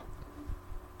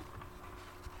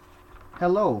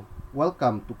Hello,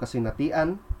 welcome to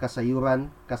Kasinatian,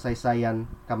 Kasayuran, Kasaysayan,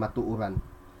 Kamatuuran,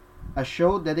 a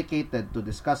show dedicated to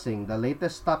discussing the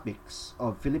latest topics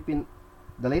of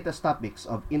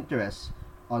interest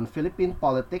on Philippine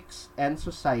politics and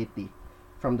society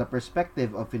from the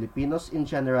perspective of Filipinos in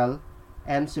general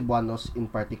and Cebuanos in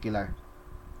particular.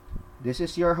 This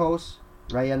is your host,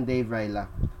 Ryan Dave Raila,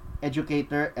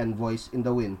 educator and voice in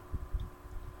the wind.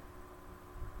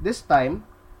 This time,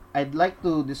 I'd like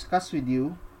to discuss with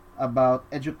you about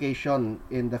education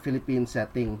in the Philippine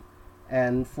setting.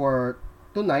 And for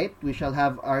tonight, we shall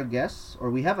have our guest, or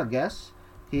we have a guest.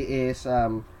 He is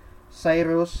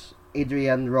Cyrus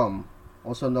Adrian Rom,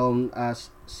 also known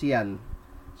as Sian.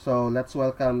 So let's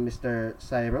welcome Mr.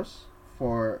 Cyrus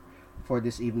for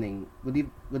this evening. Good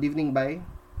evening, bye.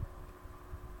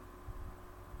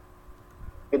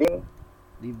 Good evening.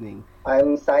 Good evening.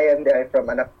 I'm Sayan there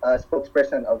from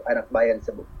spokesperson of Anak Bayan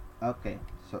Cebu. Okay.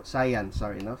 So Sayan,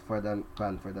 sorry no for the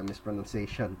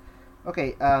mispronunciation.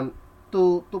 Okay,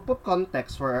 to put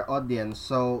context for our audience,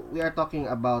 so we are talking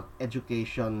about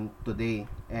education today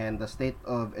and the state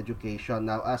of education.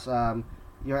 Now as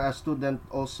you're a student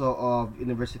also of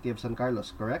University of San Carlos,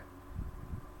 correct?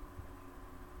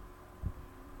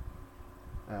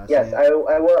 Yes, Sayan.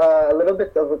 I will a little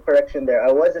bit of a correction there.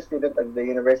 I was a student of the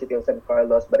University of San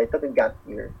Carlos, but I took a gap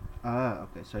year.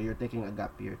 Okay. So you're taking a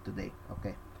gap year today.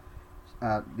 Okay.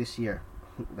 This year,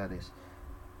 that is.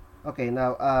 Okay,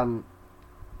 now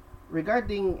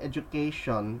regarding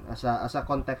education as a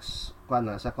context for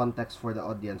the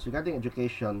audience, regarding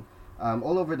education,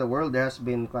 all over the world there has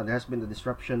been a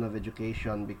disruption of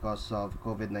education because of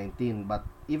COVID-19. But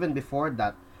even before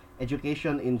that,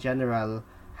 education in general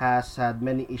has had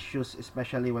many issues,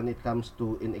 especially when it comes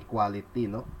to inequality,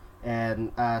 no.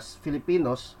 And as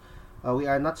Filipinos, we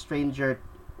are not strangers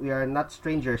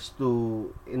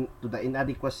to the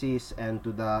inadequacies and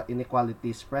to the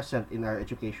inequalities present in our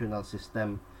educational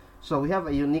system. So we have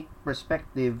a unique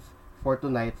perspective for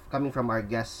tonight coming from our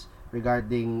guest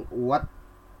regarding what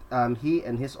he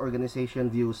and his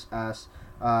organization views as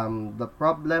the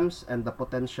problems and the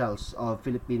potentials of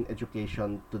Philippine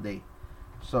education today.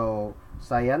 So,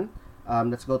 Sayan,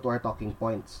 let's go to our talking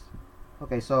points.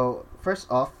 Okay, so first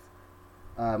off,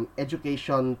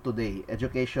 education today,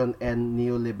 education and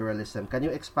neoliberalism. Can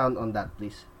you expound on that,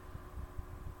 please?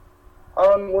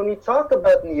 When we talk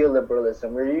about neoliberalism,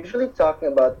 we're usually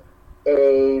talking about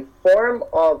a form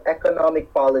of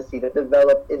economic policy that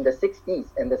developed in the 60s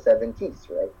and the 70s,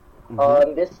 right?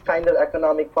 Mm-hmm. This kind of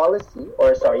economic policy,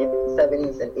 or sorry, the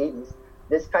 70s and 80s,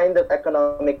 this kind of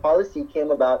economic policy came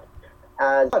about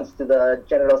as response to the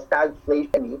general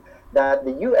stagflation that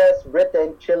the US,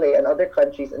 Britain, Chile, and other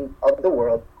countries of the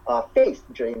world faced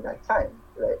during that time,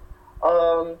 right?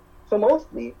 So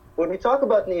mostly, when we talk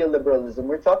about neoliberalism,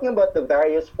 we're talking about the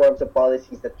various forms of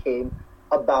policies that came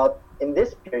about in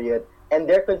this period and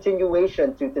their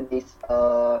continuation to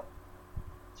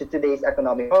today's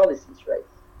economic policies, right?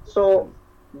 So,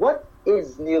 what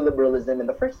is neoliberalism in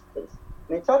the first place?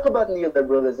 When we talk about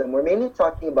neoliberalism, we're mainly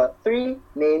talking about three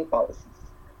main policies.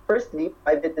 Firstly,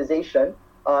 privatization.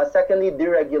 Secondly,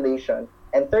 deregulation.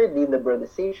 And thirdly,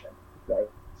 liberalization. Right.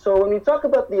 So when we talk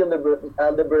about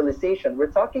liberalization, we're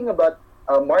talking about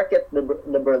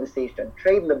liberalization,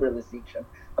 trade liberalization,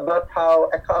 about how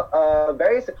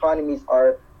various economies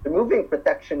are removing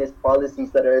protectionist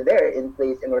policies that are there in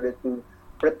place in order to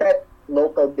protect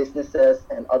local businesses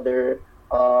and other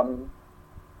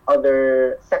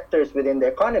sectors within the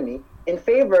economy in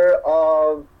favor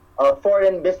of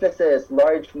foreign businesses,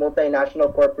 large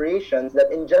multinational corporations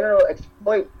that in general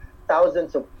exploit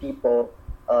thousands of people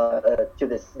to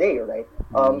this day, right?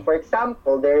 For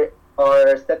example, there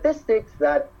are statistics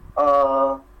that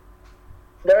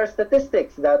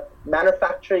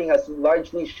manufacturing has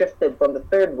largely shifted from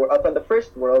from the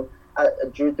first world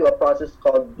due to a process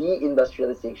called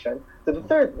deindustrialization to the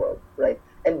third world, right?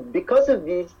 And because of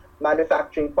these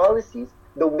manufacturing policies,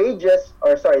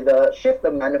 the shift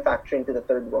of manufacturing to the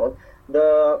third world,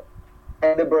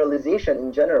 and liberalization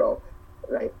in general,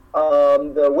 right?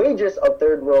 The wages of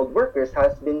third world workers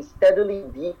has been steadily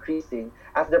decreasing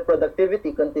as their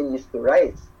productivity continues to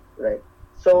rise, right?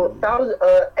 So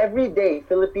every day,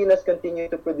 Filipinos continue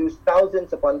to produce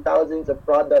thousands upon thousands of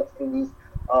products in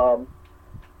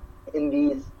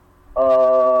these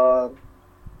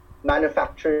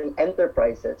manufacturing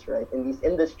enterprises, right? In these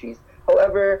industries.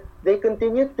 However, they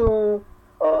continue to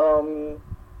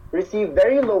receive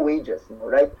very low wages,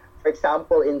 right? For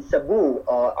example, in Cebu,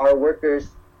 our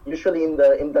workers, usually in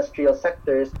the industrial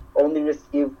sectors, only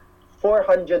receive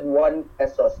 401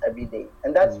 pesos every day.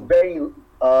 And that's very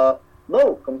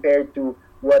low compared to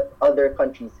what other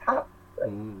countries have,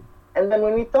 right? Mm. And then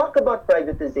when we talk about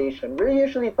privatization, we're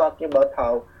usually talking about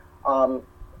how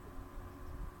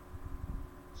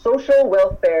social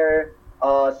welfare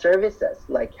services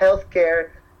like healthcare,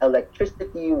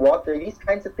 electricity, water, these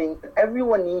kinds of things that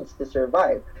everyone needs to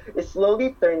survive, is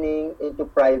slowly turning into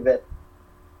private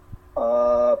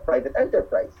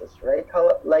enterprises, right?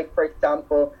 How, like for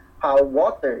example, how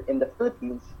water in the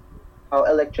Philippines, how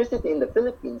electricity in the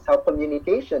Philippines, how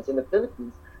communications in the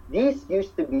Philippines, these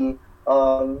used to be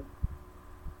um,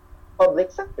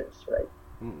 public sectors, right?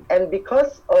 Mm. And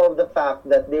because of the fact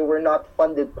that they were not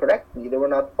funded correctly, they were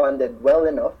not funded well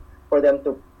enough for them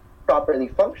to properly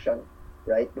function,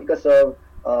 right? Because of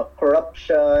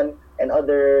corruption and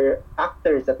other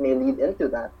factors that may lead into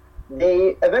that,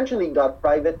 they eventually got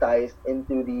privatized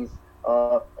into these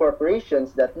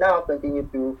corporations that now continue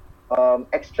to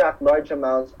extract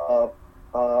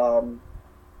um,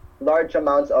 large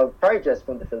amounts of charges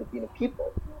from the Filipino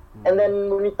people. And Mm. then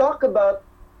when we talk about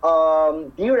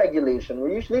deregulation,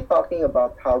 we're usually talking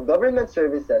about how government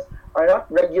services are not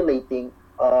regulating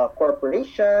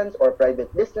corporations or private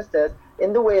businesses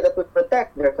in the way that would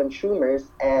protect their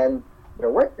consumers and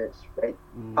their workers, right?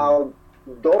 Mm. How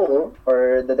DOLE,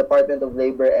 or the Department of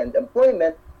Labor and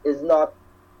Employment, is not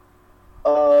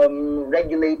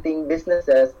regulating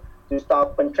businesses to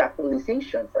stop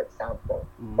contractualization, for example,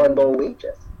 for Mm. low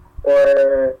wages,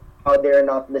 or how they're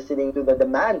not listening to the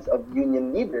demands of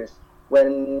union leaders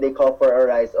when they call for a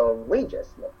rise of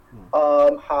wages. No?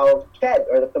 Mm. How KED,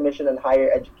 or the Commission on Higher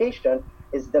Education,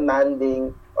 is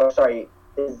demanding, or sorry,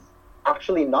 is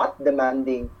actually not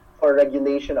demanding for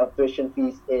regulation of tuition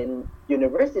fees in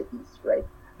universities, right?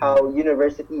 Mm. How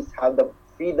universities have the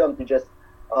freedom to just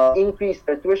increase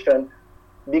their tuition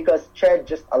because CHED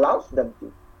just allows them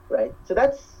to, right? So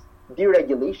that's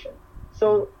deregulation. Mm. So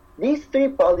these three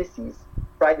policies,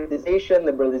 privatization,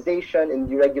 liberalization, and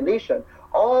deregulation,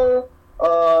 all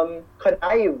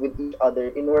connive with each other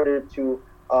in order to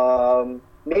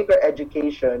make our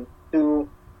education, to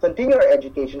continue our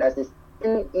education as this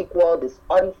unequal, this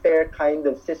unfair kind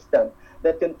of system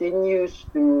that continues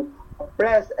to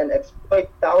oppress and exploit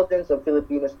thousands of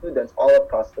Filipino students all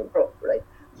across the world, right?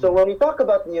 So Mm. when we talk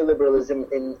about neoliberalism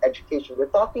in education,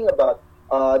 we're talking about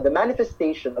the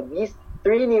manifestation of these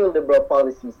three neoliberal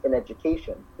policies in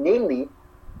education, namely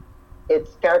its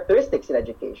characteristics in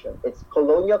education, its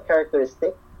colonial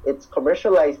characteristic, its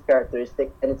commercialized characteristic,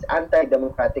 and its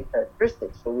anti-democratic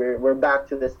characteristics. So we're back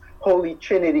to this holy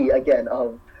trinity again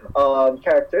of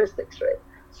characteristics, right?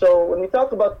 So when we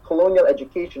talk about colonial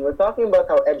education, we're talking about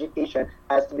how education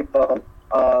has become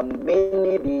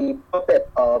mainly the puppet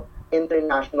of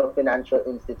international financial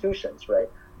institutions, right?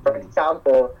 For Mm.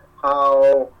 example,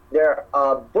 how there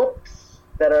are books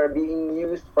that are being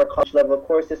used for college level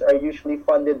courses are usually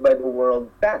funded by the World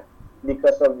Bank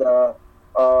because of the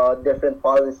different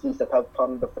policies that have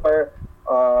come before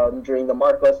during the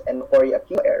Marcos and Cory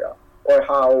Aquino era, or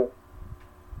how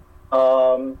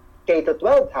K to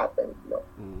 12 happened. You know,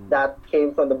 Mm. that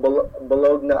came from the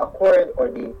Bologna Accord, or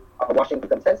the Washington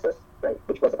Consensus, right,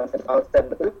 which was a consensus outside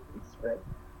the Philippines, right,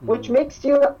 Mm.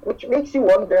 which makes you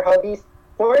wonder how these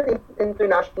foreign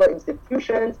international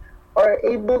institutions are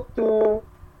able to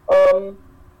um,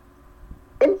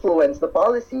 influence the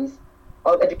policies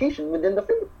of education within the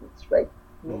Philippines, right?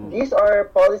 Mm. These are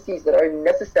policies that are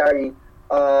necessary,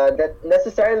 that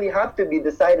necessarily have to be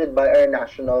decided by our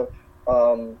national,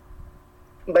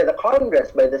 by the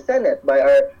Congress, by the Senate,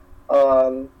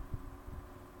 um,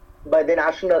 by the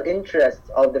national interests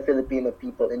of the Filipino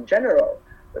people in general,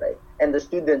 right? And the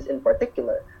students in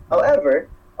particular. Mm. However,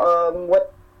 what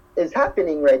is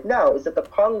happening right now is that the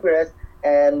Congress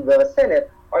and the Senate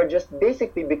are just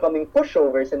basically becoming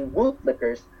pushovers and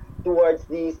bootlickers towards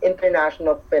these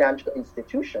international financial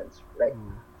institutions, right?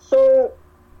 Mm. So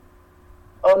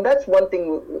that's one thing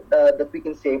that we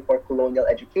can say for colonial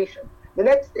education. The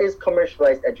next is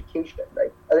commercialized education,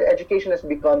 right? Education has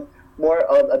become more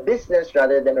of a business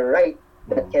rather than a right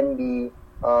that Mm. can be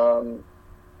um,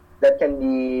 that can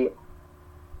be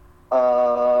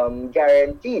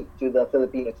guaranteed to the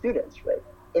Filipino students, right?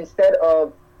 Instead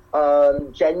of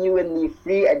genuinely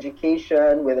free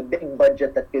education with a big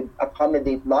budget that could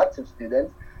accommodate lots of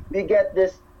students, we get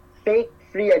this fake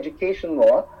free education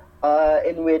law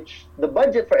in which the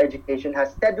budget for education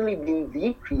has steadily been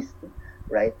decreased,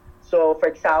 right? So, for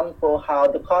example, how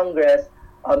the Congress,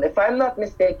 if I'm not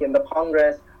mistaken, the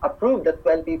Congress approved the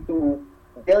 22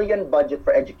 billion budget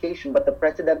for education, but the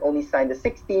president only signed a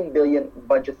 16 billion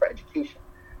budget for education.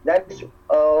 That is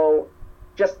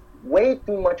just way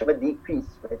too much of a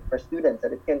decrease, right, for students,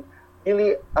 that it can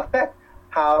really affect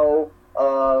how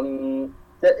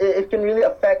that it can really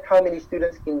affect how many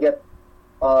students can get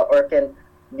or can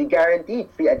be guaranteed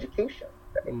free education.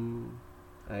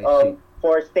 Right? I see.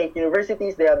 For state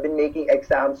universities, they have been making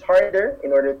exams harder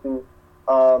in order to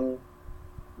um,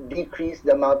 decrease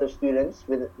the amount of students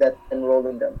that enroll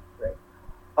in them. Right?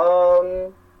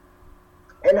 Um,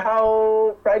 and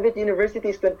how private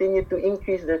universities continue to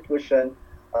increase their tuition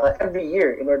every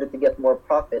year in order to get more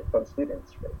profit from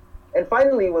students. Right? And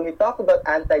finally, when we talk about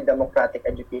anti-democratic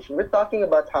education, we're talking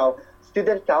about how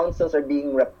student councils are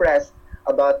being repressed,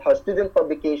 about how student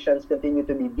publications continue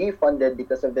to be defunded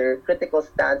because of their critical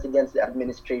stance against the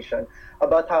administration,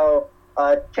 about how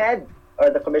CHED, or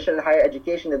the Commission on Higher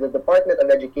Education, and the Department of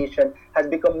Education has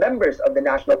become members of the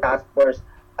National Task Force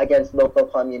against local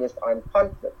communist armed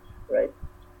conflict, right?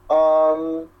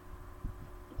 Um,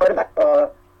 Part of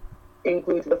that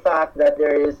includes the fact that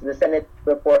there is the Senate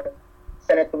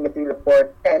Committee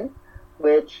Report 10,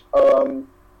 which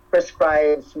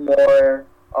prescribes more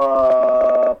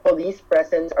police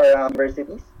presence around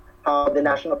universities. How the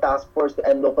National Task Force to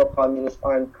End Local Communist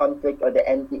Armed Conflict, or the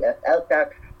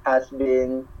NTF-LCAC, has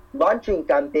been launching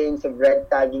campaigns of red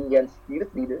tagging against youth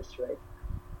leaders, right?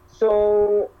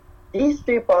 So these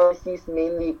three policies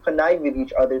mainly connive with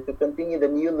each other to continue the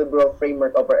neoliberal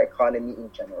framework of our economy in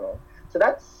general. So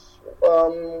that's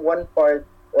one part,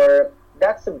 or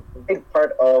that's a big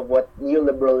part of what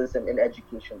neoliberalism in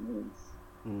education means.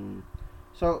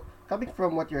 So coming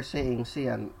from what you're saying,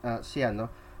 Sian, no,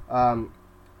 um,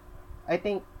 I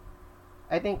think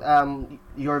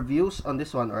your views on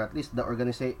this one, or at least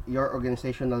your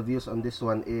organizational views on this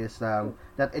one, is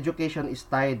that education is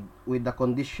tied with the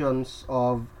conditions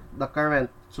of the current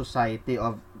society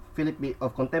of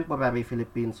contemporary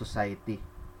Philippine society.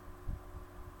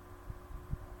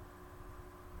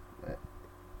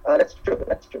 That's true.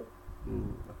 That's true.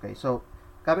 Okay, so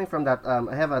coming from that,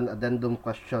 I have an addendum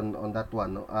question on that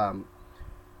one, no?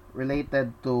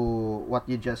 Related to what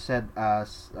you just said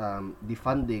as the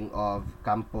funding of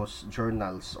campus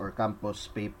journals or campus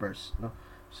papers, no?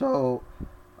 So,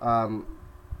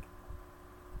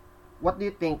 what do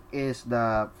you think is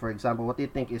for example, what do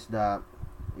you think is the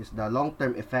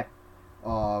long-term effect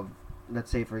of,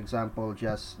 let's say, for example,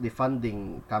 just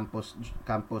defunding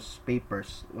campus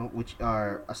papers, no, which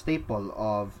are a staple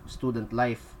of student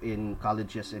life in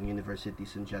colleges and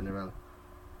universities in general?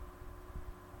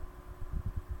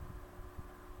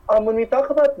 When we talk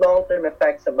about long-term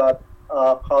effects about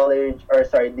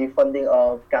defunding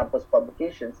of campus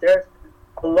publications, there's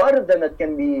a lot of them that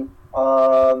can be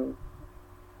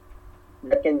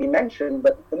mentioned.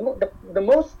 But the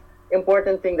most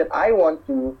important thing that I want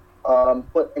to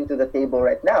put into the table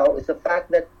right now is the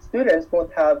fact that students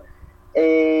won't have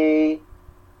a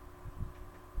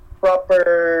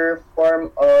proper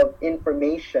form of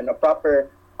information, a proper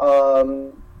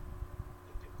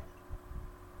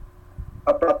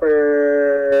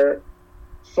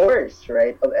source,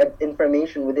 right, of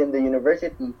information within the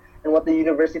university and what the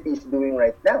university is doing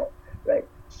right now, right?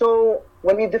 So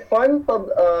when we defund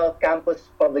campus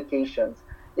publications,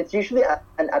 it's usually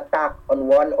an attack on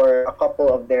one or a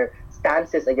couple of their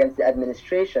stances against the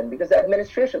administration, because the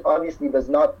administration obviously does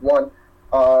not want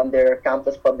their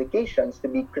campus publications to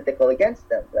be critical against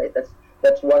them, right?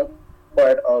 That's one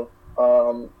part of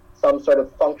some sort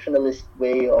of functionalist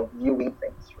way of viewing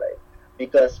things, right?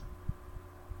 Because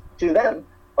to them,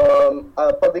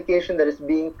 a publication that is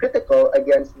being critical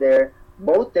against their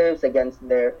motives, against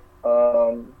their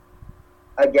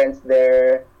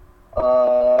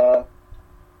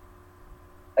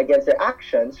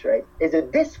actions, right, is a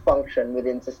dysfunction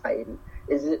within society,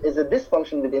 is a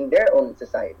dysfunction within their own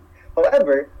society.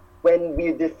 However, when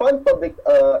we defund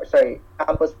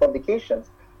campus publications,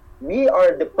 we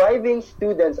are depriving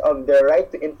students of their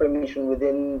right to information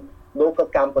within local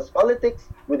campus politics,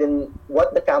 within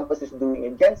what the campus is doing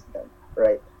against them,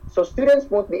 right? So students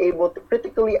won't be able to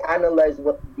critically analyze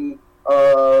what the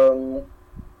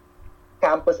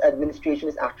campus administration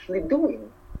is actually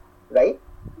doing, right?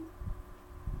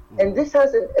 And this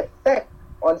has an effect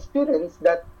on students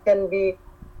that can make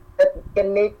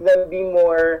them be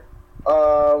more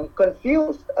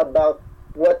confused about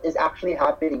what is actually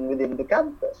happening within the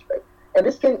campus, right? And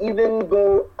this can even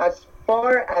go as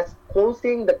far as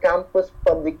closing the campus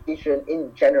publication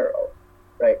in general,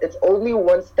 right? It's only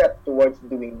one step towards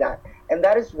doing that. And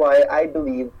that is why I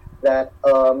believe that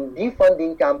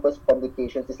defunding campus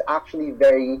publications is actually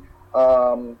very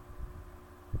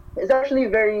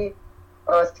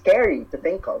scary to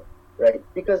think of, right?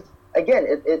 Because again,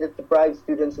 it deprives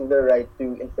students of their right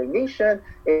to information.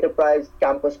 It deprives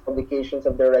campus publications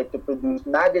of their right to produce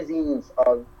magazines,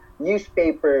 of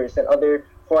newspapers, and other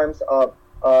forms of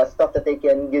stuff that they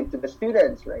can give to the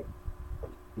students, right?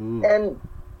 And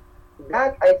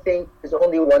that I think is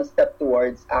only one step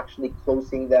towards actually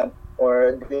closing them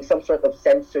or doing some sort of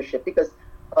censorship, because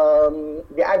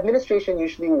the administration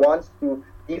usually wants to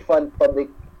defund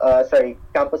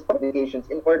campus publications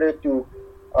in order to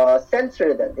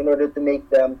censor them, in order to make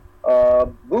them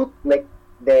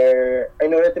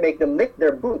in order to make them lick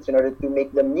their boots, in order to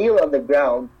make them kneel on the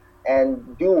ground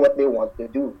and do what they want to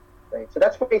do. Right. So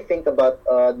that's what I think about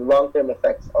the long-term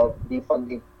effects of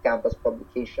defunding campus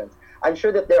publications. I'm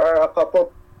sure that there are a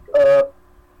couple uh,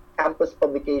 campus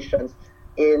publications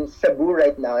in Cebu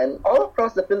right now and all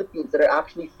across the Philippines that are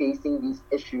actually facing these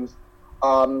issues,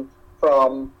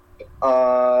 from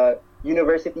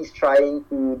universities trying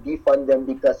to defund them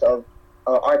because of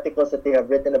articles that they have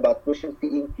written about tuition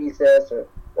fee increases,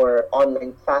 or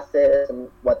online classes and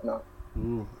whatnot.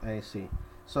 I see.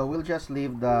 So we'll just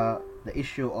leave the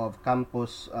issue of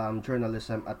campus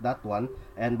journalism at that one.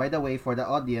 And by the way, for the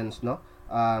audience, no,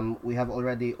 we have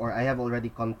already, or I have already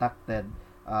contacted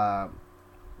uh,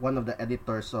 one of the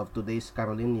editors of today's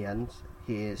Carolinians.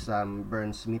 He is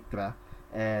Burns Mitra,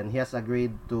 and he has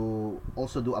agreed to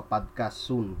also do a podcast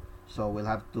soon. So we'll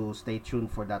have to stay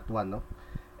tuned for that one, no?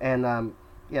 And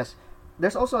yes,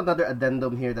 there's also another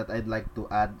addendum here that I'd like to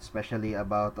add, especially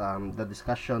about the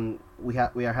discussion we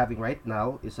are having right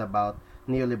now is about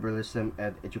neoliberalism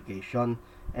and education,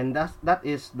 and that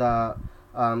is the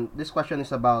this question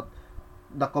is about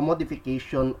the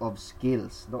commodification of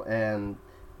skills, no? And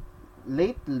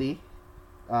lately,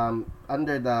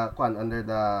 under the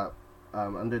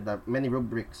many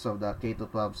rubrics of the K to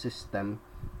 12 system,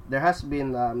 there has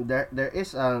been there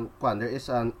is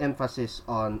an emphasis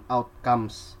on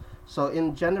outcomes. So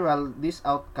in general, these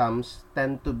outcomes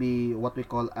tend to be what we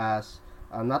call as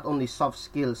not only soft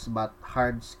skills but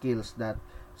hard skills that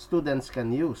students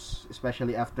can use,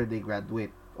 especially after they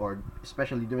graduate or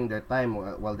especially during their time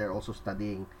while they're also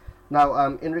studying. Now,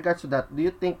 in regards to that, do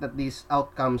you think that these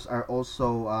outcomes are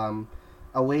also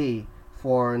a way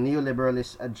for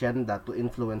neoliberalist agenda to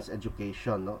influence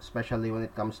education, no? Especially when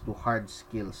it comes to hard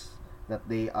skills that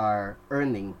they are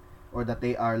earning or that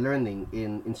they are learning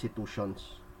in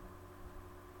institutions?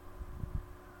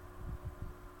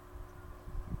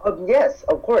 Yes,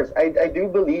 of course. I do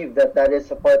believe that that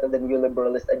is a part of the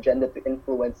neoliberalist agenda to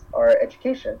influence our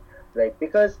education, right?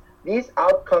 Because these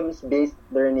outcomes-based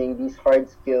learning, these hard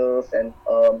skills and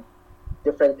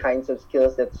different kinds of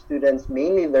skills that students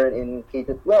mainly learn in K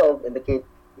to 12, in the K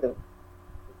to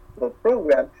 12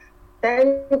 program,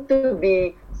 tend to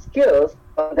be skills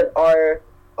that are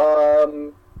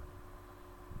um,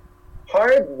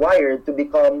 hardwired to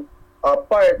become a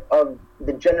part of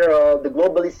the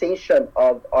globalization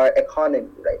of our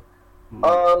economy, right? Mm.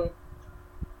 Um,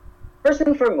 First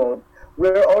and foremost,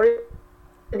 we're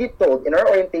already told in our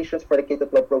orientations for the K to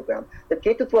 12 program that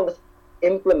K to 12 was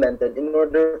implemented in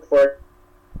order for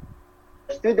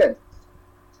students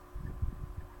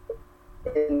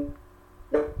in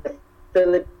the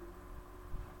Philippines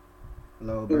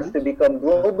Hello, to Burns? become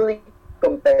globally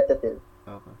competitive,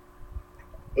 Okay.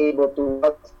 able to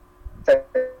outside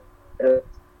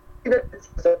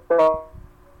it's a Oh.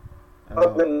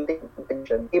 problem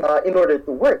in order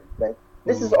to work, right?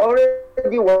 This is Mm.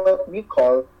 already what we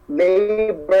call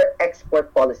labor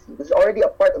export policy. This is already a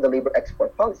part of the labor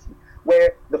export policy,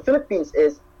 where the Philippines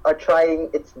is trying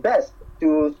its best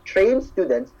to train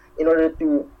students in order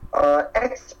to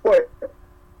export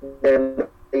their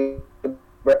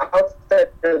labor outside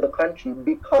of the country,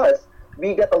 because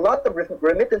we get a lot of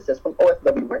remittances from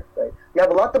OFW work, right? We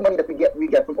have a lot of money that we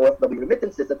get from OFW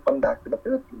remittances that come back to the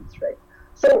Philippines, right?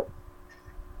 So,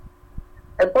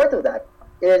 and part of that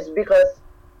is because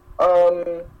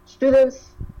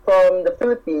students from the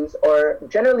Philippines, or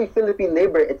generally Philippine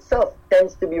labor itself,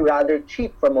 tends to be rather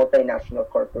cheap for multinational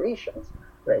corporations,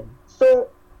 right? So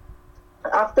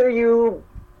after you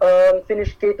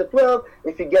finish K to 12,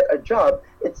 if you get a job,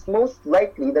 it's most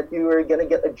likely that you are gonna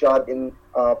get a job in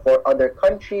for other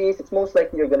countries. It's most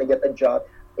likely you're gonna get a job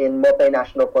in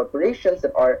multinational corporations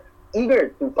that are eager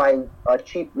to find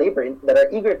cheap labor, that are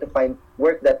eager to find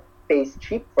work that pays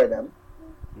cheap for them,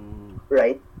 Mm.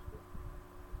 right?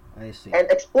 I see. And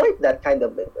exploit that kind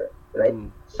of labor, right?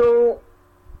 Mm. So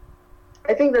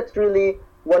I think that's really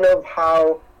one of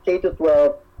how K to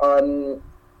 12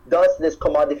 does this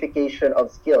commodification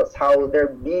of skills. How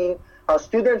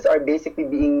students are basically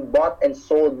being bought and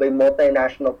sold by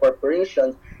multinational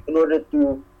corporations in order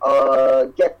to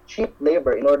get cheap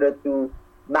labor, in order to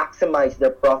maximize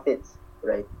their profits,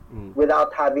 right? Mm.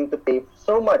 Without having to pay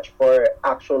so much for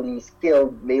actually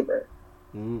skilled labor.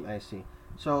 I see.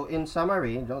 So, in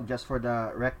summary, just for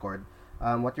the record,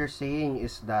 what you're saying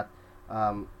is that,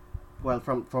 um, well,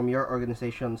 from your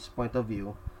organization's point of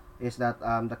view, is that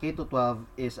the K to 12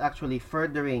 is actually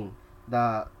furthering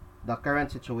the the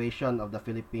current situation of the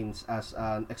Philippines as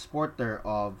an exporter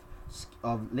of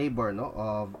labor, no,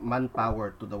 of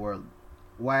manpower to the world,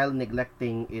 while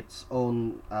neglecting its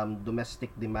own domestic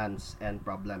demands and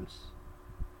problems.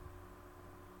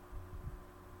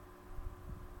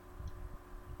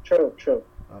 True, true.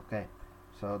 Okay.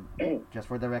 So just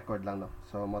for the record lang, no.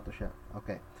 So mo to siya.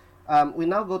 Okay. We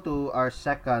now go to our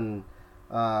second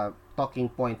talking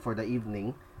point for the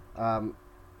evening. Um,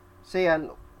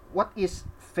 Sayan, what is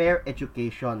fair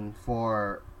education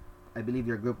for, I believe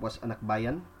your group was Anak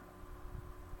Bayan?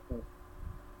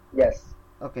 Yes.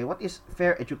 Okay, what is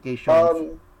fair education?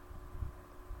 All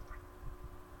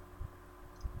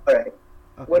right.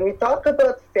 Okay. When we talk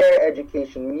about fair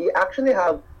education, we actually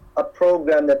have a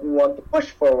program that we want to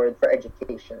push forward for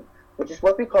education, which is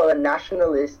what we call a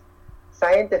nationalist,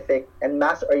 scientific, and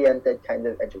mass-oriented kind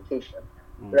of education,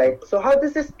 right? So how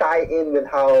does this tie in with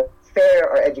how fair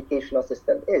our educational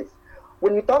system is?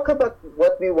 When we talk about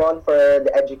what we want for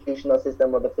the educational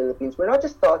system of the Philippines, we're not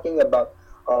just talking about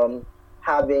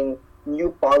having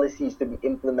new policies to be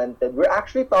implemented. We're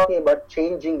actually talking about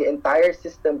changing the entire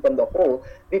system from the whole,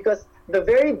 because the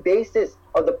very basis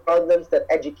of the problems that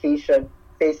education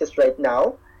faces right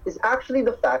now is actually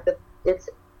the fact that its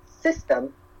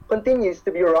system continues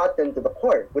to be rotten to the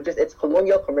core, which is its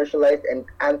colonial, commercialized, and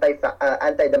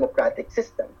anti-democratic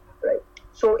system, right?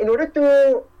 So in order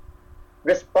to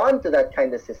respond to that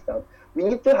kind of system, we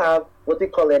need to have what we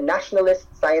call a nationalist,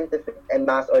 scientific, and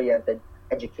mass-oriented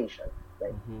education.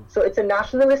 Right? So it's a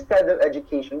nationalist kind of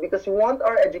education because we want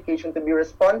our education to be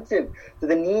responsive to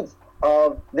the needs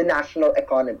of the national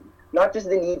economy, not just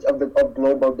the needs of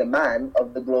global demand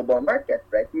of the global market.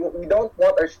 Right? We don't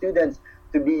want our students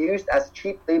to be used as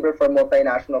cheap labor for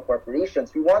multinational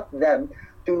corporations. We want them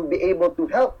to be able to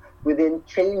help within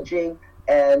changing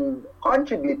and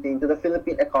contributing to the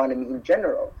Philippine economy in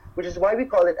general, which is why we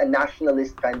call it a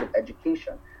nationalist kind of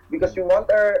education. Because we want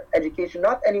our education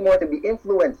not anymore to be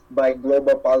influenced by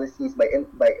global policies, by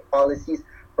policies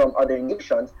from other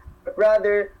nations, but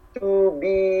rather to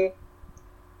be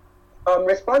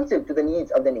responsive to the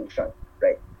needs of the nation,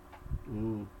 right?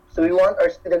 So we want our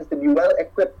students to be well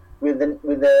equipped with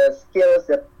the skills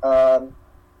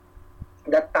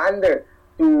that pander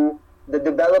to the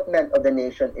development of the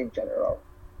nation in general.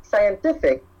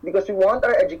 Scientific, because we want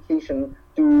our education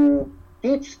to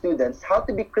teach students how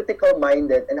to be critical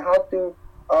minded and how to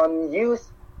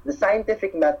use the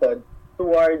scientific method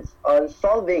towards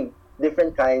solving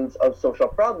different kinds of social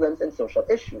problems and social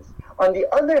issues. On the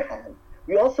other hand,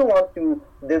 we also want to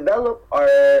develop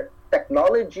our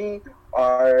technology,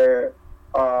 our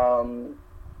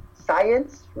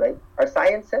science, right? Our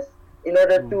sciences, in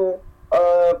order to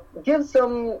give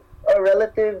some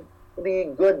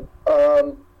relatively good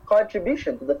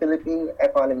contribution to the Philippine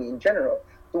economy in general,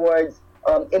 towards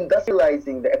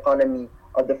industrializing the economy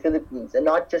of the Philippines, and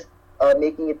not just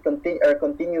making it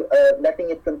letting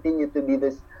it continue to be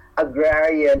this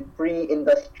agrarian,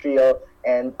 pre-industrial,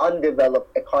 and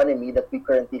undeveloped economy that we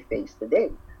currently face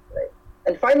today. Right?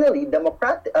 And finally,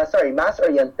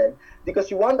 mass-oriented,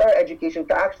 because we want our education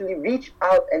to actually reach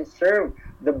out and serve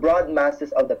the broad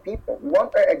masses of the people. We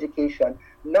want our education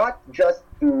not just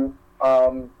to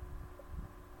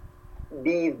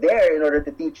be there in order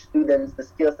to teach students the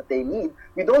skills that they need.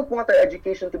 We don't want our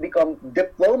education to become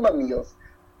diploma meals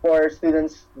for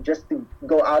students just to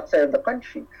go outside of the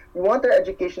country. We want our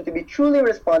education to be truly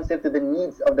responsive to the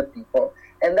needs of the people.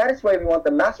 And that is why we want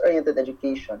the mass-oriented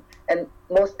education, and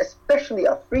most especially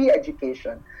a free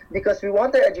education, because we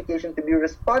want our education to be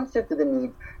responsive to the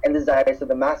needs and desires of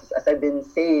the masses, as I've been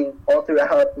saying all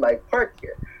throughout my part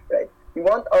here, right? We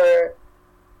want our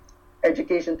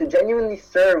education to genuinely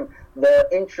serve the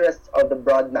interests of the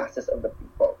broad masses of the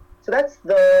people. So that's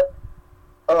the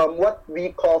what we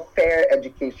call fair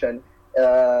education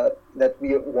that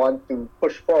we want to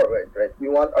push forward, right? We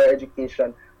want our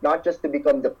education not just to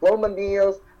become diploma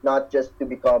meals, not just to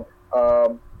become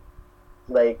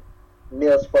like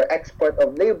meals for export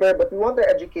of labor, but we want our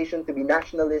education to be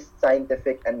nationalist,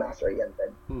 scientific, and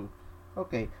mass-oriented.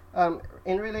 Okay.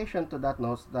 In relation to that,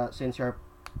 notes that since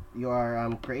you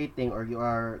are creating, or you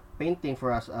are painting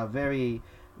for us a very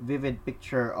vivid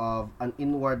picture of an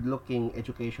inward-looking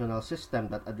educational system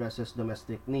that addresses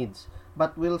domestic needs.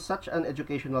 But will such an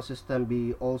educational system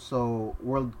be also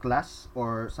world-class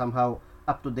or somehow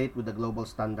up-to-date with the global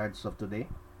standards of today?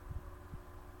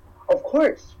 Of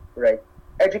course, right?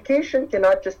 Education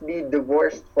cannot just be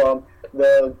divorced from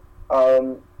the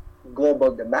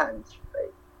global demands,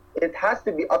 right? it has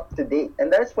to be up to date.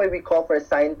 And that's why we call for a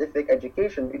scientific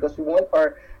education, because we want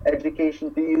our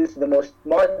education to use the most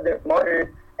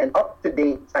modern and up to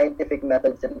date scientific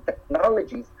methods and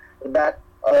technologies that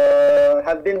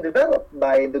have been developed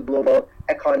by the global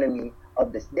economy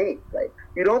of this day. Right?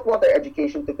 We don't want our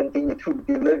education to continue to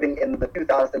be living in the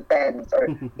 2010s or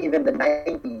even the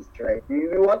 90s. Right?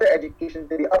 We want our education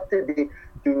to be up to date,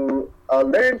 to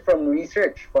learn from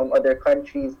research from other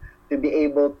countries, to be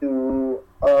able to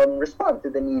respond to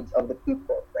the needs of the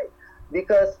people, right?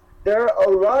 Because there are a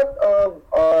lot of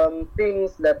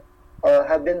things that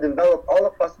have been developed all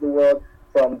across the world,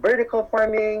 from vertical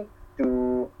farming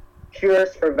to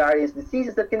cures for various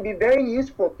diseases that can be very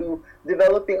useful to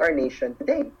developing our nation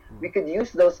today. We could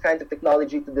use those kinds of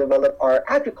technology to develop our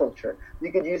agriculture.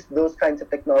 We could use those kinds of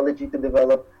technology to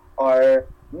develop our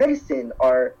medicine,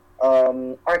 our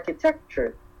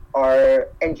architecture, our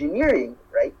engineering,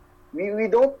 right? We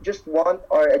don't just want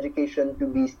our education to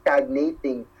be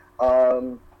stagnating,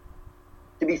 right?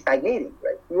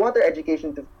 We want our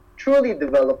education to truly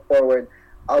develop forward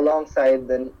alongside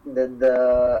the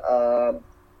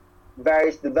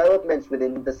various developments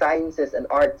within the sciences and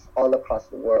arts all across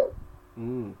the world.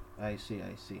 I see,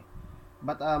 I see.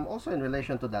 But also in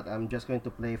relation to that, I'm just going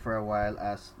to play for a while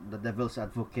as the devil's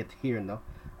advocate here, no?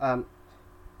 Um,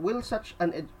 will such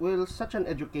an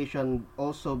education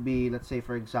also be, let's say,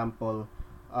 for example,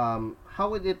 how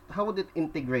would it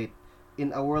integrate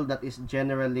in a world that is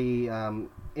generally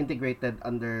integrated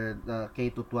under the K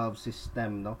to 12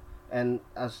 system, no? And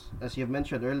as you've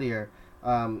mentioned earlier,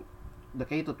 the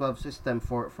K to 12 system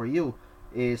for you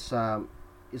is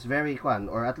very fun,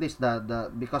 or at least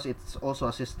the because it's also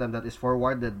a system that is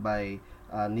forwarded by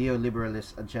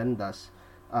neoliberalist agendas.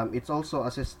 It's also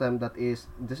a system that is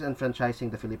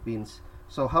disenfranchising the Philippines.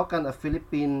 So how can a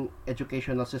Philippine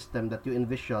educational system that you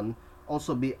envision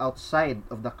also be outside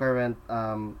of the current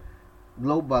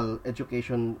global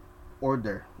education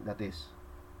order that is?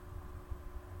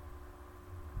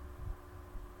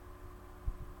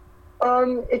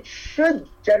 It should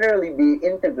generally be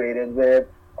integrated with,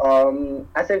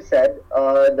 as I've said,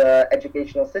 the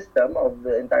educational system of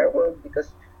the entire world.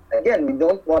 Because again, we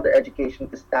don't want the education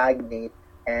to stagnate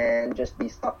and just be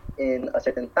stuck in a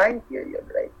certain time period,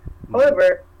 right? Mm-hmm.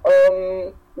 However,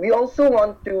 we also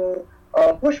want to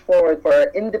push forward for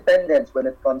our independence when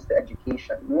it comes to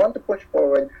education. We want to push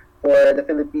forward for the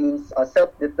Philippines'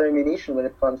 self-determination when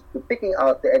it comes to picking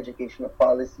out the educational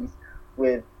policies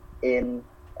within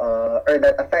or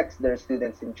that affects their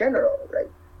students in general, right?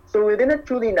 So within a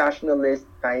truly nationalist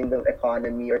kind of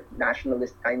economy or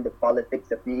nationalist kind of politics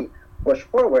that we push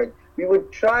forward, we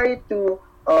would try to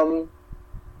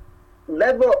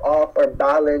level off or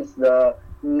balance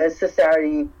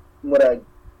necessary murag,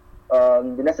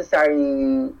 the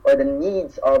necessary or the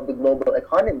needs of the global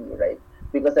economy, right?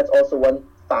 Because that's also one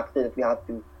factor that we have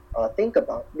to think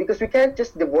about. Because we can't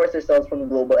just divorce ourselves from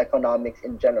global economics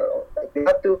in general. Like we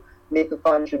have to make a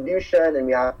contribution, and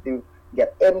we have to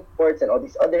get imports and all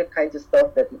these other kinds of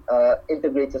stuff that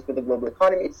integrates us with the global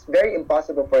economy. It's very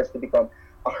impossible for us to become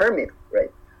a hermit, right,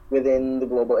 within the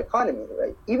global economy,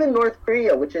 right? Even North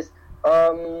Korea, which is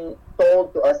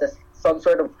told to us as some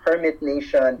sort of hermit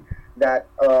nation that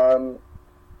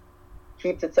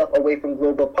keeps itself away from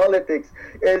global politics,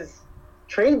 is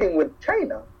trading with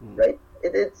China, right?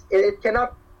 It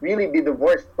cannot really be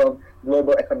divorced from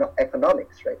global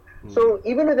economics, right? So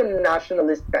even within a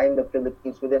nationalist kind of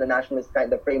Philippines, within a nationalist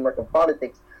kind of framework of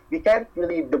politics, we can't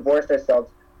really divorce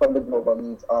ourselves from the global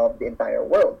needs of the entire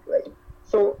world, right?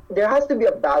 So there has to be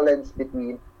a balance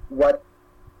between what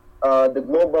the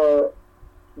global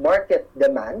market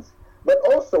demands, but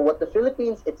also what the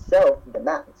Philippines itself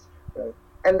demands, right?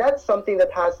 And that's something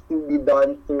that has to be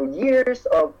done through years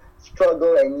of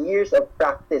struggle and years of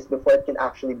practice before it can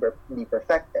actually be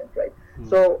perfected, right?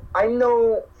 So I'm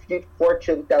no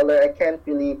fortune teller. I can't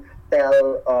really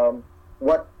tell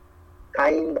what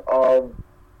kind of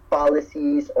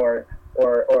policies or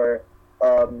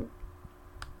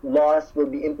laws will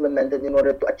be implemented in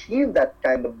order to achieve that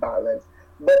kind of balance.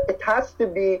 But it has to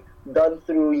be done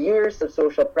through years of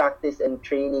social practice and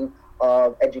training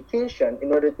of education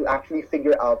in order to actually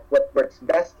figure out what works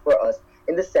best for us,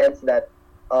 in the sense that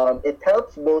it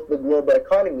helps both the global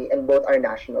economy and both our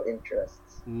national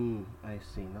interests. I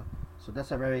see, no? So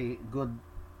that's a very good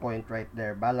point right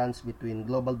there. Balance between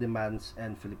global demands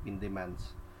and Philippine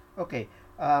demands. Okay,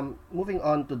 moving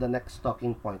on to the next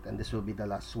talking point, and this will be the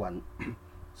last one.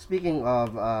 Speaking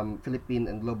of Philippine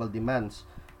and global demands,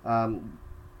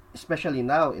 especially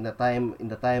now in the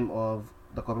time of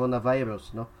the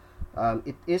coronavirus, no,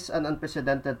 it is an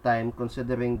unprecedented time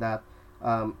considering that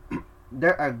um,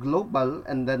 there are global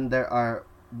and then there are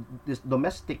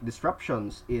domestic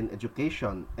disruptions in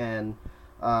education, and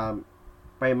um,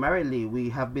 primarily we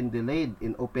have been delayed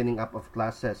in opening up of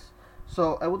classes.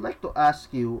 So I would like to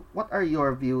ask you, what are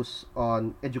your views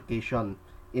on education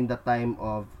in the time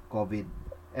of COVID,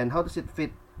 and how does it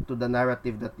fit to the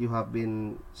narrative that you have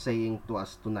been saying to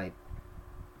us tonight?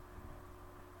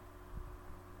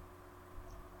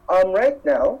 Right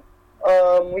now,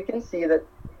 we can see that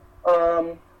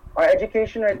um, our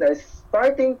education right now is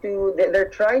starting to, they're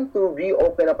trying to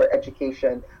reopen up our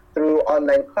education through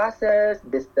online classes,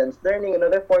 distance learning, and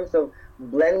other forms of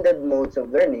blended modes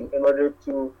of learning in order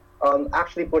to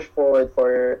actually push forward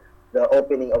for the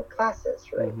opening of classes,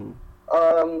 right?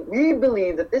 Mm-hmm. We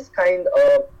believe that this kind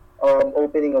of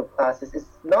opening of classes is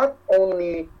not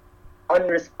only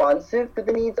unresponsive to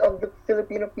the needs of the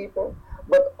Filipino people,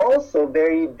 but also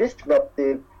very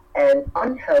disruptive and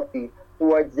unhealthy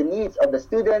towards the needs of the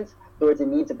students, towards the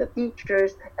needs of the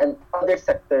teachers, and other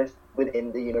sectors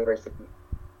within the university.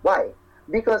 Why?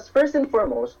 Because first and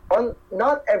foremost,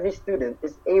 not every student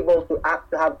is able to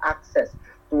have access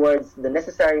towards the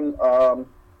necessary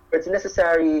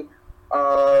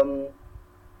um,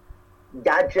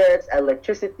 gadgets,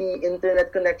 electricity,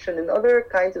 internet connection, and other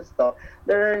kinds of stuff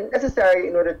that are necessary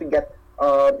in order to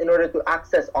in order to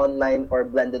access online or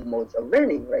blended modes of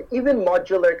learning. Right? Even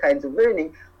modular kinds of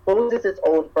learning poses its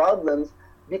own problems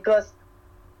because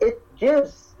it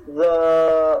gives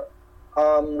the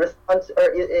response,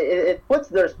 or it puts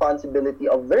the responsibility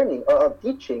of learning or of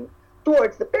teaching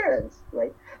towards the parents,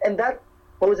 right? And that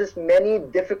poses many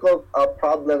difficult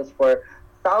problems for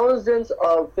thousands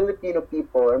of Filipino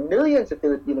people or millions of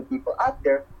Filipino people out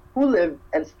there who live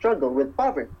and struggle with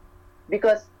poverty.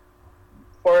 Because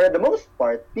for the most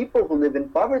part, people who live in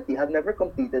poverty have never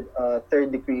completed a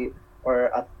third degree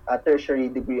or a tertiary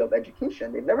degree of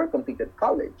education. They've never completed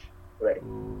college, right?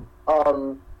 Mm.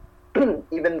 Um,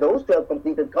 Even those who have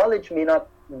completed college may not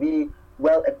be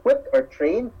well equipped or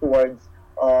trained towards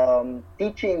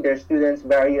teaching their students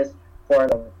various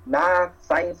forms of math,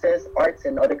 sciences, arts,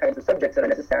 and other kinds of subjects that are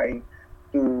necessary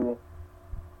to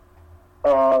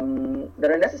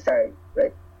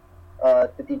right,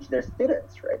 to teach their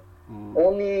students, right? Mm.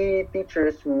 Only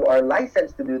teachers who are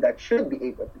licensed to do that should be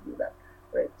able to do that,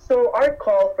 right? So our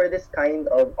call for this kind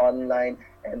of online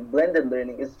and blended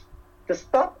learning is to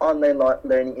stop online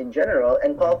learning in general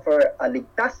and call for a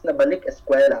ligtas na balik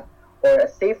eskwela, or a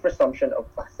safe resumption of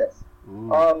classes.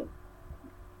 Mm.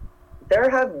 There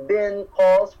have been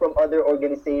calls from other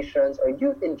organizations or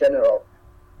youth in general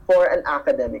for an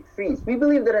academic freeze. We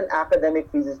believe that an academic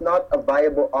freeze is not a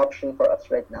viable option for us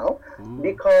right now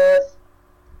because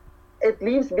it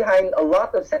leaves behind a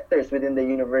lot of sectors within the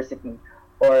university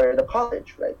or the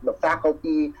college, right? The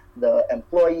faculty, the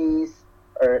employees,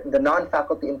 or the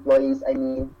non-faculty employees, I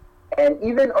mean, and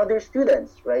even other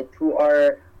students, right, who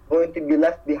are going to be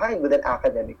left behind with an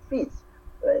academic freeze,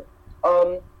 right?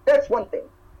 That's one thing.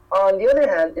 On the other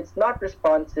hand, it's not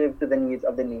responsive to the needs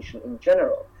of the nation in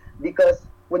general, because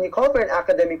when you call for an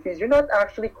academic freeze, you're not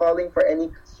actually calling for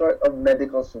any sort of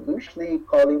medical solution,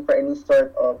 calling for any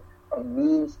sort of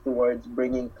means towards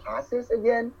bringing classes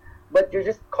again, but you're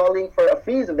just calling for a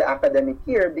freeze of the academic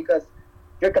year because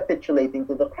you're capitulating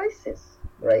to the crisis,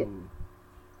 right? Mm.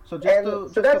 So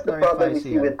So that's the problem we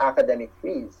see Sian. with academic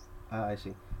freeze. I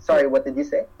see. Sorry, what did you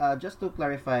say? Just to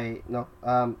clarify, no.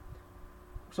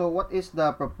 So what is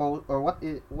the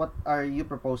what are you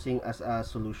proposing as a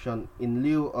solution in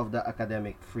lieu of the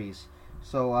academic freeze?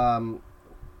 So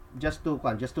just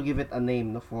to give it a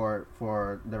name, no,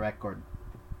 for the record.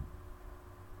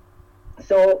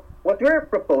 So what we're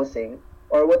proposing,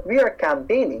 or what we are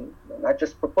campaigning, not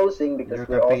just proposing because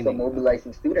You're we're also campaigning.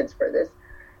 mobilizing students for this,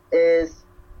 is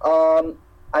a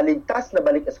ligtas na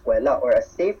balik eskwela, or a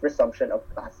safe resumption of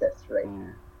classes, right?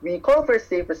 Mm. We call for a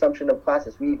safe resumption of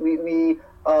classes. We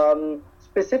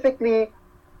specifically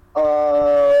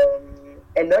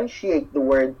enunciate the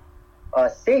word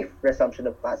safe resumption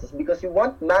of classes because we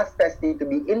want mass testing to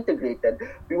be integrated.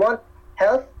 We want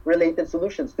health-related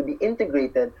solutions to be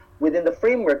integrated within the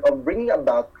framework of bringing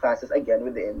about classes again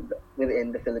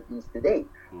within the Philippines today,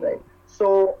 right?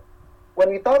 So when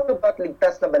we talk about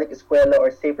ligtas na balik eskwela,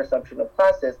 or safe resumption of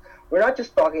classes, we're not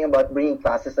just talking about bringing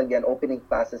classes again, opening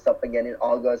classes up again in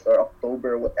August or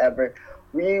October, whatever.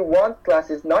 We want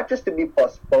classes not just to be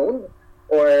postponed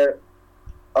or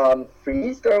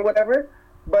freezed or whatever,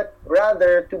 but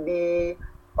rather to be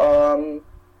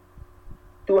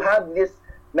to have this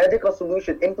medical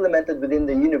solution implemented within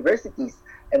the universities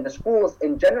and the schools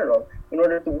in general in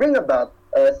order to bring about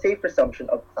a safe resumption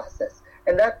of classes.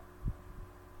 And that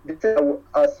gets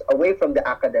us away from the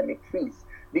academic freeze.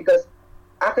 Because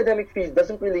academic fees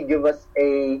doesn't really give us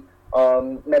a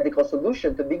medical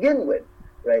solution to begin with,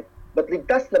 right? But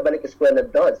Ligtas na Balik Eskwela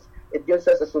does. It gives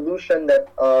us a solution that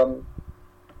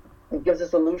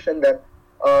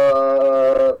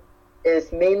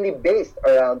is mainly based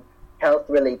around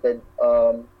health-related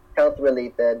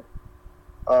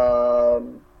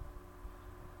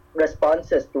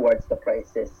responses towards the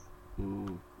crisis.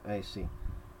 I see.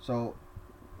 So,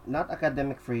 not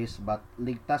academic freeze, but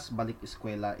Ligtas Balik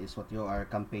Eskwela is what you are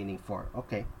campaigning for.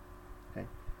 Okay. Okay.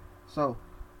 So,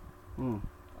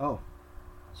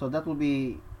 so that will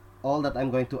be all that I'm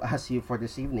going to ask you for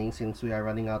this evening, since we are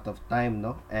running out of time,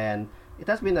 no? And it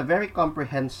has been a very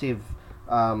comprehensive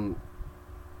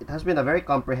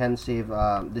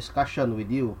discussion with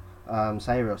you,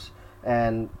 Cyrus,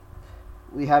 and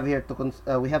we have here to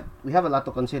we have a lot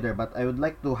to consider, but I would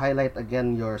like to highlight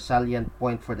again your salient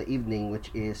point for the evening,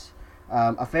 which is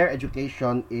a fair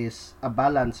education is a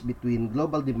balance between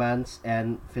global demands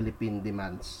and Philippine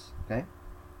demands. Okay.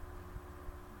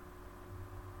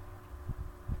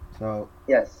 So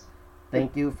yes,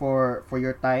 thank you for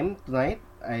your time tonight.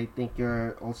 I think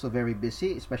you're also very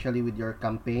busy, especially with your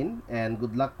campaign, and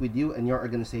good luck with you and your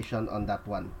organization on that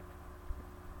one.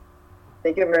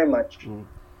 Thank you very much.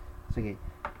 Sige.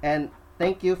 And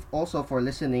thank you also for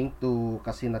listening to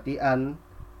Kasinatian,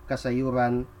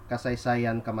 Kasayuran,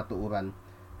 Kasaysayan, Kamatuuran.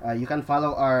 You can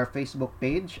follow our Facebook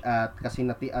page at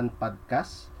Kasinatian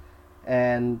Podcast,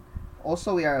 and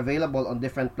also we are available on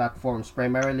different platforms,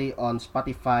 primarily on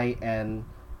Spotify and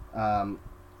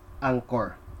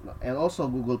Anchor, and also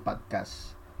Google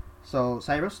Podcasts. So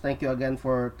Cyrus, thank you again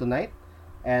for tonight,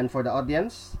 and for the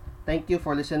audience, thank you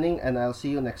for listening, and I'll see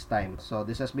you next time. So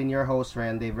this has been your host,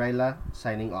 Ryan Dave Raila,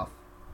 signing off.